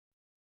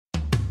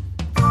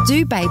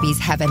Do babies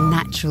have a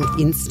natural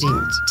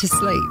instinct to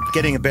sleep?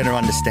 Getting a better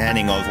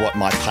understanding of what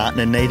my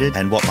partner needed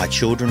and what my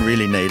children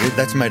really needed,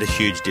 that's made a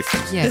huge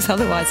difference. Because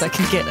otherwise I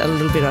can get a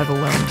little bit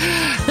overwhelmed.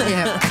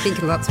 Yeah, I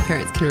think lots of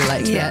parents can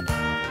relate to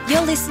that.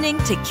 You're listening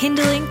to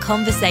Kindling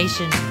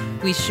Conversation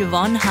with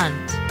Siobhan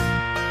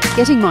Hunt.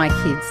 Getting my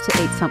kids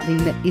to eat something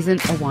that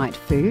isn't a white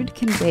food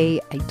can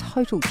be a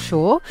total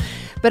chore,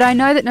 but I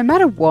know that no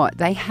matter what,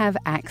 they have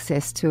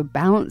access to a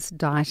balanced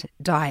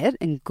diet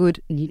and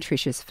good,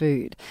 nutritious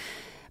food.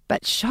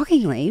 But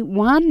shockingly,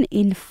 1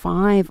 in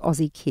 5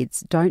 Aussie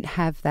kids don't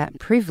have that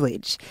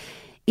privilege.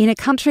 In a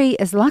country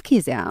as lucky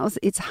as ours,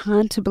 it's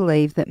hard to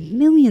believe that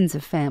millions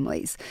of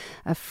families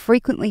are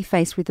frequently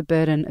faced with the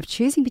burden of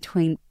choosing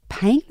between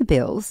paying the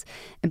bills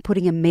and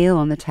putting a meal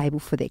on the table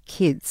for their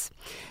kids.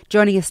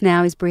 Joining us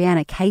now is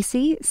Brianna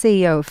Casey,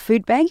 CEO of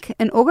Foodbank,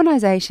 an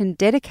organisation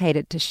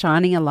dedicated to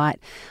shining a light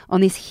on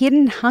this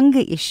hidden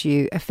hunger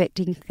issue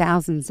affecting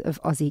thousands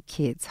of Aussie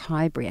kids.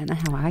 Hi,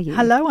 Brianna, how are you?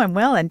 Hello, I'm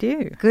well, and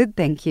you? Good,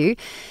 thank you.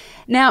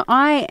 Now,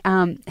 I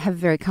have a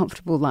very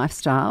comfortable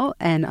lifestyle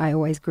and I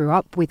always grew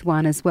up with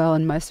one as well,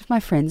 and most of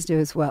my friends do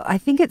as well. I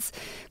think it's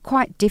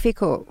quite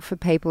difficult for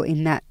people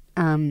in that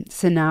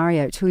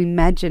scenario to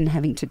imagine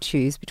having to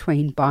choose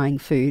between buying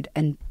food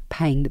and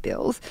paying the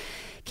bills.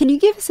 Can you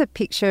give us a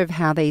picture of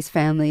how these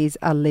families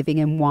are living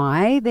and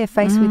why they're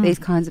faced with these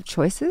kinds of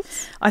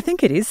choices? I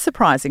think it is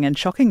surprising and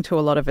shocking to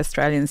a lot of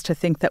Australians to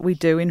think that we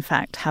do in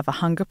fact have a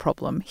hunger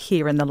problem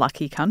here in the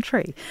lucky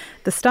country.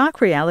 The stark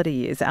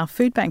reality is our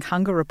Foodbank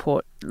hunger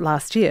report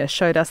last year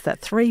showed us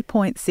that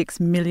 3.6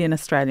 million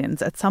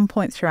Australians at some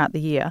point throughout the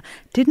year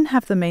didn't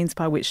have the means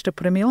by which to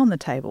put a meal on the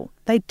table.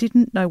 They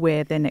didn't know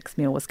where their next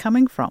meal was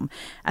coming from.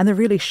 And the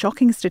really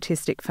shocking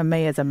statistic for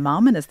me as a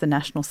mum and as the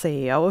national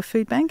CEO of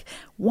Foodbank,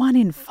 1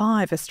 in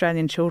 5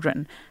 Australian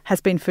children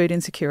has been food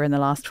insecure in the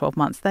last 12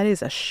 months. That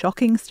is a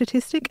shocking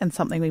statistic and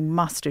something we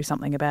must do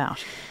something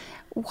about.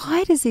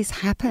 Why does this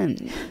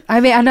happen?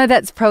 I mean, I know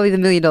that's probably the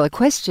million-dollar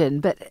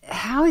question, but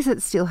how is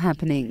it still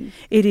happening?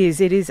 It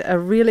is a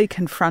really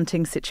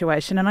confronting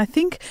situation, and I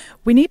think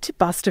we need to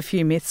bust a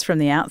few myths from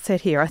the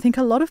outset here. I think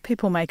a lot of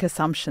people make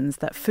assumptions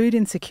that food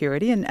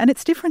insecurity, and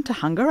it's different to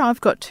hunger.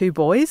 I've got 2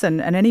 boys, and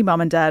any mum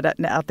and dad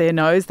out there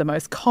knows the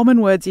most common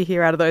words you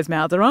hear out of those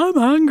mouths are, I'm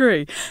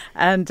hungry.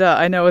 And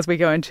I know as we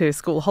go into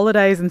school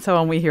holidays and so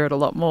on, we hear it a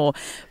lot more.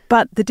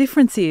 But the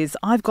difference is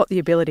I've got the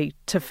ability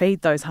to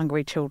feed those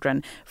hungry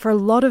children. For a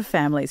lot of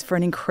families, for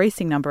an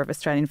increasing number of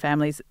Australian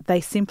families,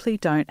 they simply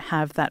don't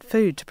have that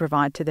food to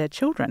provide to their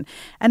children.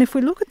 And if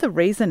we look at the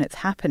reason it's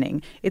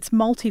happening, it's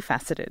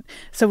multifaceted.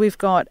 So we've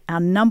got our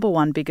number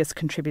 1 biggest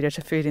contributor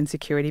to food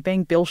insecurity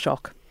being bill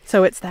shock.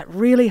 So it's that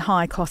really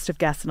high cost of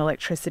gas and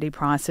electricity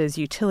prices,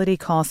 utility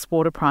costs,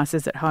 water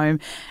prices at home.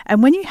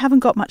 And when you haven't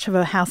got much of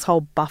a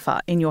household buffer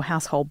in your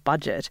household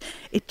budget,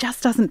 it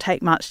just doesn't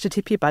take much to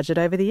tip your budget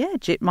over the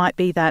edge. It might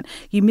be that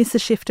you miss a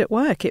shift at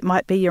work. It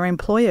might be your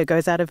employer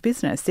goes out of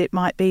business. It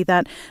might be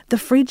that the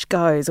fridge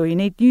goes or you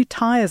need new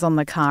tyres on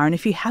the car. And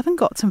if you haven't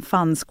got some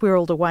funds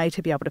squirreled away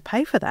to be able to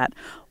pay for that,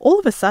 all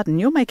of a sudden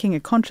you're making a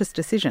conscious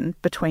decision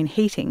between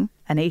heating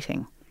and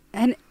eating.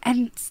 And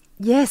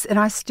yes, and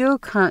I still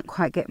can't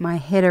quite get my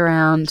head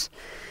around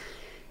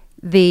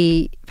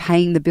the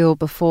paying the bill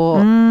before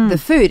the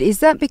food. Is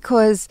that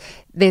because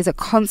there's a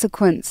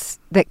consequence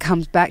that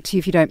comes back to you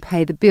if you don't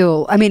pay the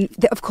bill? I mean,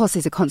 of course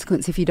there's a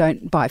consequence if you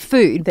don't buy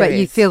food, but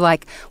you feel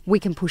like we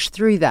can push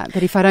through that.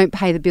 But if I don't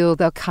pay the bill,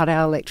 they'll cut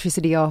our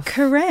electricity off.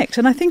 Correct.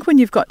 And I think when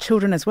you've got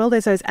children as well,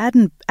 there's those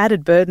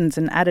added burdens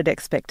and added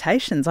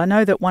expectations. I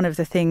know that one of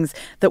the things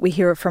that we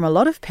hear from a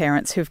lot of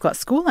parents who've got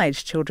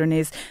school-aged children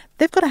is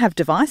they've got to have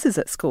devices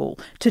at school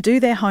to do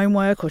their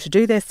homework or to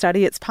do their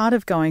study. It's part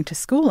of going to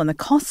school and the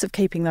costs of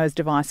keeping those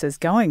devices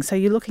going. So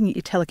you're looking at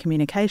your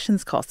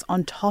telecommunications costs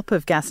on top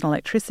of gas and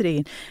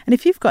electricity. And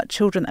if you've got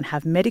children that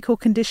have medical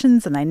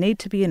conditions and they need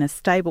to be in a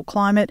stable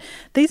climate,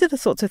 these are the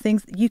sorts of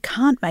things you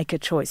can't make a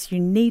choice. You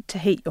need to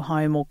heat your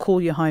home or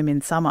cool your home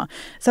in summer.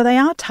 So they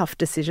are tough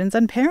decisions,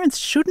 and parents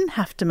shouldn't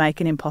have to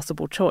make an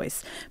impossible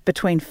choice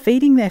between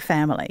feeding their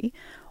family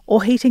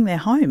or heating their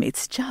home.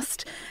 It's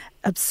just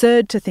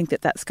absurd to think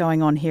that that's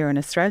going on here in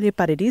Australia,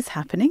 but it is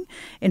happening.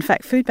 In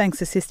fact,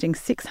 Foodbank's assisting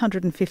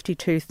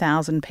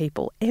 652,000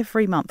 people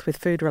every month with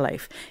food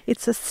relief.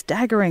 It's a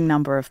staggering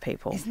number of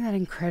people. Isn't that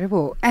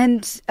incredible?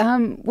 And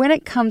when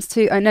it comes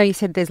to, I know you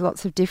said there's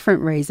lots of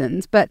different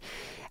reasons, but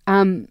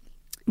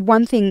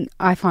one thing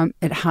I find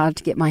it hard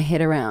to get my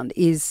head around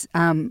is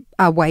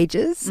our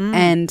wages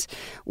and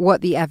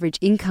what the average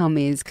income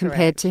is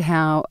compared to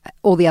how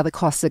all the other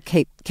costs are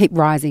keep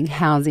rising,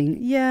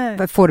 housing,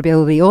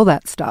 affordability, all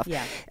that stuff.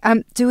 Yeah.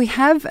 Do we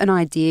have an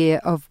idea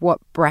of what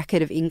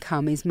bracket of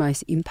income is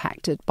most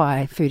impacted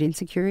by food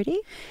insecurity?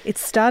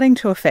 It's starting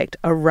to affect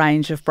a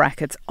range of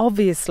brackets.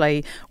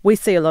 Obviously, we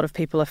see a lot of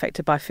people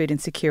affected by food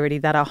insecurity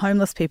that are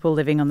homeless people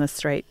living on the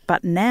street.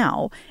 But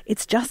now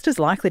it's just as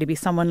likely to be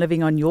someone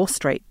living on your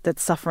street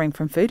that's suffering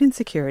from food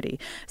insecurity.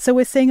 So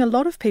we're seeing a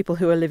lot of people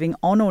who are living living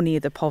on or near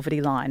the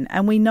poverty line.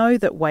 And we know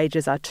that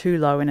wages are too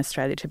low in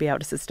Australia to be able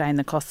to sustain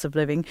the costs of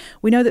living.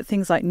 We know that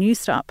things like New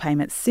Start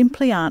payments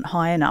simply aren't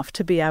high enough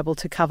to be able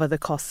to cover the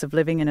costs of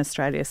living in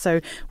Australia.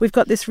 So we've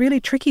got this really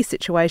tricky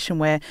situation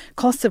where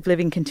costs of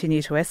living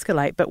continue to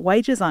escalate, but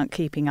wages aren't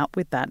keeping up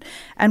with that.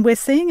 And we're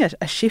seeing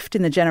a shift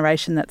in the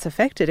generation that's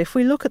affected. If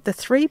we look at the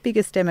three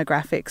biggest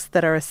demographics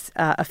that are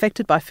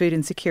affected by food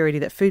insecurity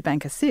that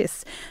Foodbank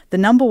assists, the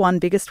number one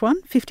biggest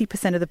one,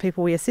 50% of the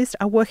people we assist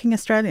are working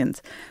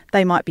Australians.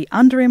 They might be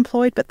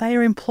underemployed, but they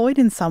are employed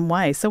in some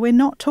way. So we're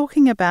not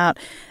talking about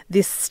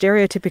this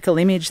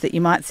stereotypical image that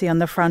you might see on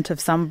the front of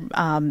some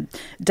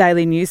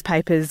daily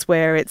newspapers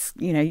where it's,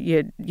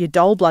 your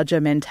dole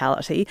bludger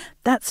mentality.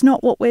 That's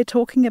not what we're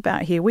talking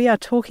about here. We are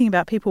talking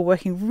about people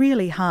working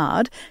really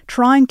hard,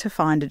 trying to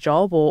find a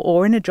job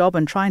or in a job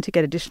and trying to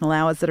get additional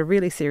hours that are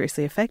really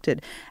seriously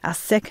affected. Our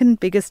second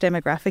biggest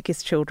demographic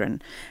is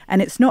children.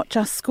 And it's not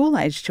just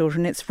school-age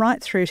children, it's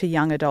right through to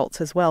young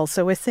adults as well.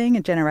 So we're seeing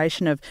a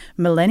generation of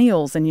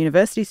millennials and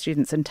university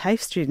students and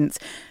TAFE students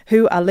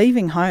who are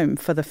leaving home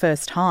for the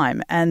first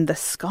time, and the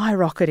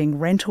skyrocketing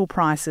rental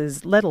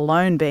prices, let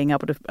alone being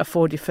able to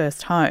afford your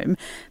first home.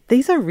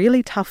 These are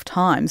really tough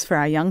times for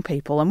our young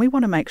people, and we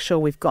want to make sure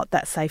we've got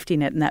that safety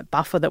net and that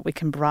buffer that we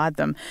can provide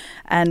them.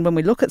 And when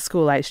we look at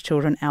school-aged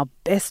children, our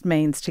best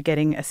means to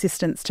getting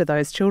assistance to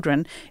those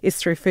children is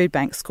through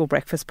Foodbank's school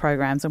breakfast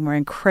programs, and we're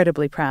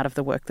incredibly proud of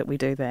the work that we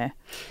do there.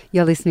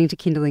 You're listening to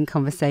Kindling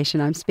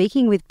Conversation. I'm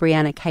speaking with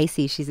Brianna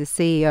Casey. She's the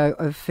CEO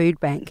of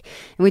Foodbank,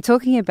 and we're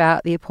talking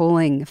about the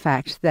appalling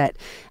fact that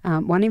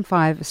 1 in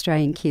 5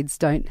 Australian kids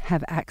don't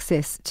have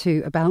access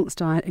to a balanced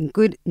diet and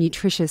good,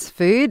 nutritious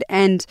food.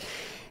 And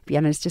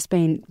Brianna's just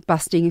been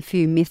busting a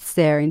few myths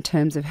there in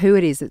terms of who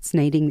it is that's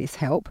needing this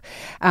help.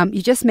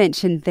 You just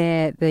mentioned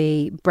there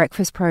the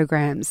breakfast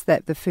programs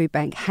that the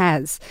Foodbank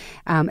has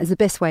as the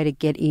best way to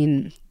get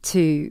in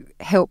to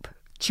help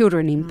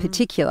children in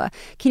particular.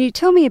 Can you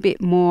tell me a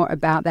bit more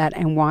about that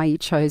and why you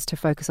chose to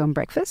focus on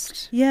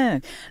breakfast? Yeah.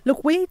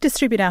 Look, we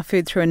distribute our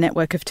food through a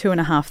network of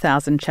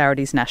 2,500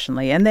 charities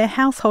nationally, and they're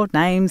household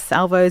names: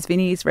 Salvos,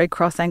 Vinnie's, Red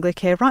Cross,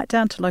 Anglicare, right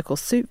down to local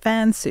soup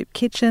vans, soup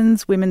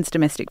kitchens, women's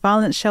domestic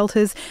violence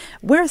shelters.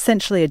 We're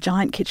essentially a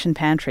giant kitchen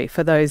pantry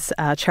for those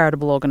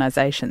charitable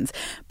organisations.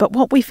 But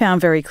what we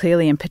found very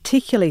clearly, and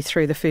particularly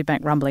through the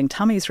Foodbank Rumbling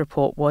Tummies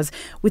report, was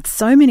with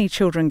so many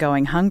children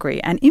going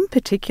hungry, and in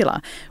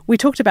particular, we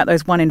talked about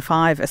those 1 in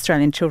 5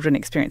 Australian children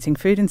experiencing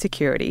food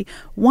insecurity.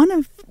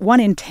 1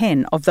 in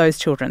 10 of those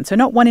children, so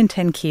not 1 in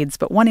 10 kids,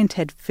 but 1 in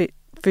 10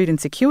 food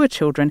insecure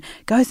children,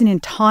 goes an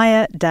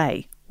entire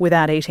day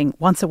without eating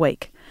once a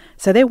week.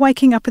 So they're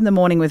waking up in the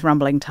morning with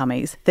rumbling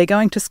tummies. They're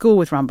going to school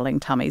with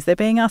rumbling tummies. They're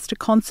being asked to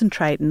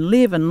concentrate and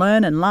live and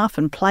learn and laugh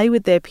and play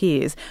with their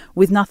peers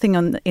with nothing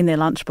in their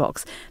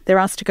lunchbox. They're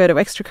asked to go to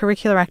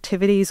extracurricular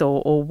activities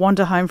or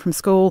wander home from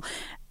school,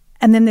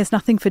 and then there's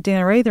nothing for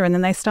dinner either, and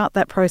then they start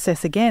that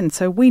process again.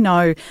 So we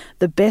know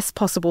the best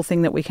possible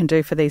thing that we can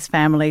do for these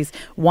families,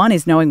 one,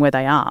 is knowing where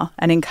they are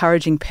and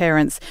encouraging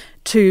parents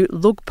to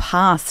look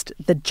past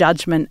the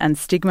judgment and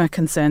stigma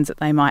concerns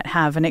that they might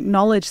have and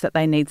acknowledge that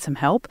they need some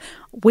help.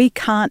 We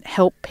can't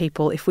help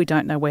people if we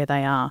don't know where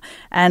they are.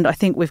 And I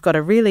think we've got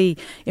a really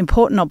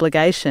important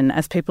obligation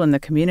as people in the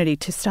community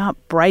to start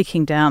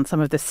breaking down some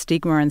of the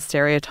stigma and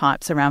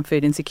stereotypes around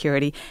food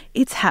insecurity.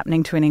 It's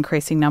happening to an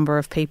increasing number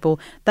of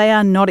people. They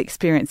are not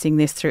experiencing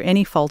this through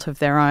any fault of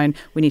their own.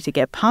 We need to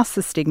get past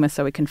the stigma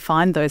so we can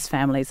find those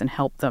families and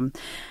help them.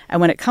 And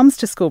when it comes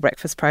to school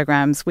breakfast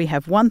programs, we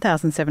have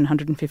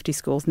 1,750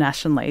 schools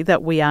nationally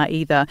that we are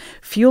either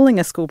fueling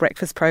a school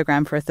breakfast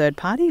program for a third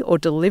party or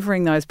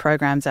delivering those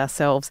programs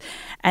ourselves.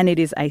 And it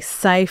is a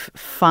safe,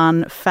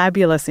 fun,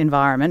 fabulous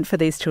environment for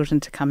these children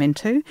to come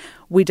into.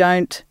 We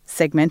don't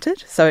segment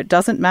it, so it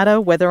doesn't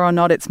matter whether or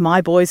not it's my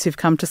boys who've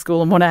come to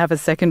school and want to have a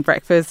second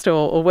breakfast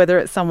or whether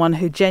it's someone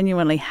who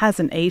genuinely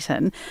hasn't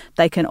eaten.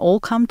 They can all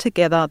come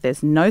together.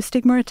 There's no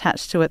stigma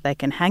attached to it. They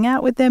can hang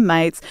out with their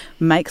mates,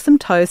 make some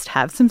toast,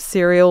 have some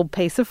cereal,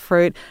 piece of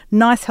fruit,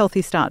 nice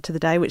healthy start to the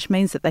day, which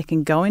means that they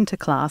can go into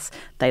class,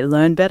 they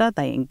learn better,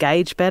 they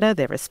engage better,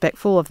 they're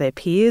respectful of their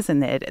peers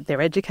and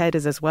their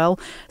educators as well.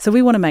 So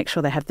we want to make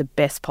sure they have the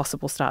best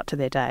possible start to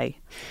their day.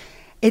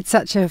 It's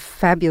such a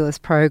fabulous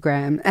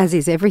program, as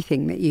is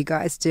everything that you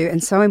guys do,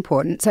 and so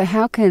important. So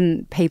how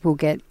can people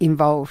get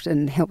involved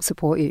and help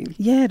support you?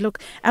 Yeah, look,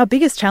 our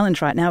biggest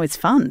challenge right now is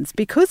funds.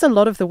 Because a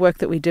lot of the work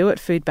that we do at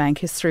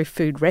Foodbank is through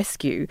food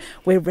rescue,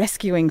 we're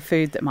rescuing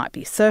food that might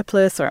be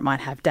surplus, or it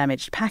might have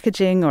damaged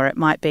packaging, or it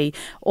might be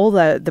all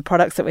the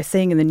products that we're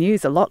seeing in the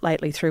news a lot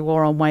lately through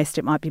War on Waste.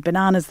 It might be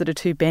bananas that are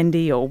too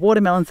bendy or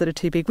watermelons that are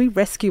too big. We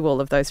rescue all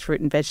of those fruit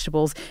and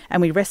vegetables,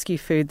 and we rescue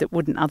food that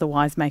wouldn't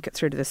otherwise make it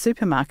through to the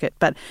supermarket.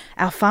 But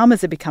But our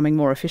farmers are becoming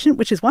more efficient,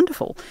 which is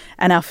wonderful.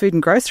 And our food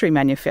and grocery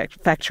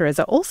manufacturers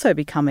are also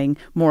becoming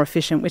more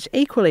efficient, which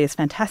equally is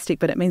fantastic,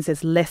 but it means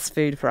there's less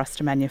food for us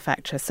to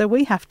manufacture. So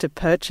we have to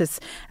purchase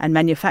and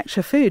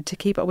manufacture food to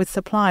keep up with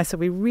supply. So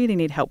we really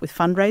need help with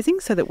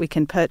fundraising so that we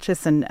can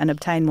purchase and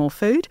obtain more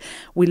food.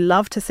 We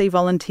love to see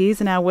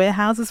volunteers in our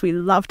warehouses. We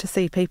love to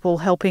see people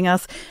helping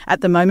us.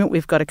 At the moment,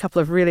 we've got a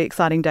couple of really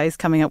exciting days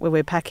coming up where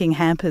we're packing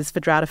hampers for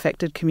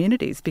drought-affected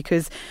communities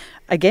because,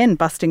 again,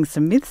 busting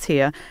some myths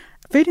here,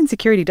 food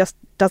insecurity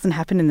doesn't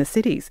happen in the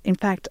cities. In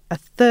fact, a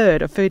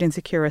third of food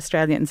insecure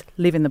Australians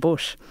live in the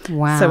bush.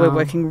 Wow. So we're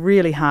working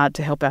really hard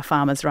to help our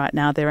farmers right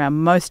now. They're our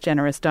most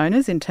generous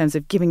donors in terms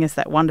of giving us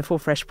that wonderful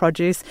fresh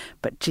produce,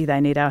 but gee, they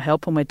need our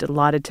help and we're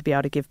delighted to be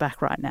able to give back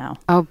right now.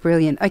 Oh,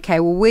 brilliant. Okay,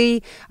 well,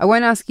 I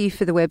won't ask you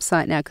for the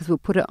website now because we'll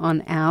put it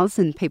on ours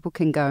and people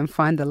can go and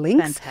find the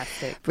links.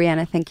 Fantastic.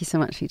 Brianna, thank you so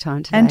much for your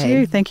time today. And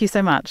you, thank you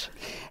so much.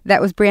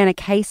 That was Brianna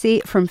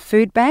Casey from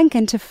Foodbank.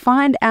 And to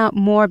find out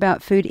more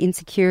about food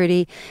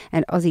insecurity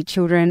and Aussie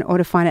children, or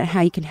to find out how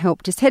you can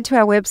help, just head to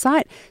our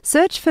website,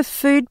 search for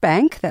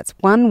Foodbank, that's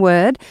one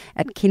word,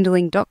 at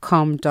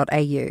kindling.com.au.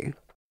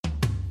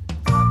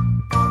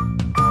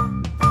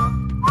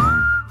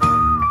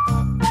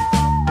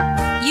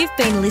 You've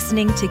been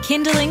listening to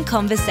Kindling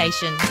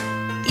Conversation.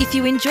 If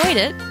you enjoyed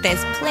it,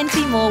 there's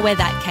plenty more where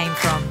that came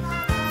from.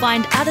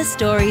 Find other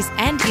stories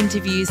and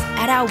interviews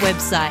at our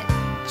website.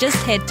 Just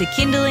head to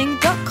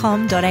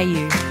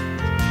kindling.com.au.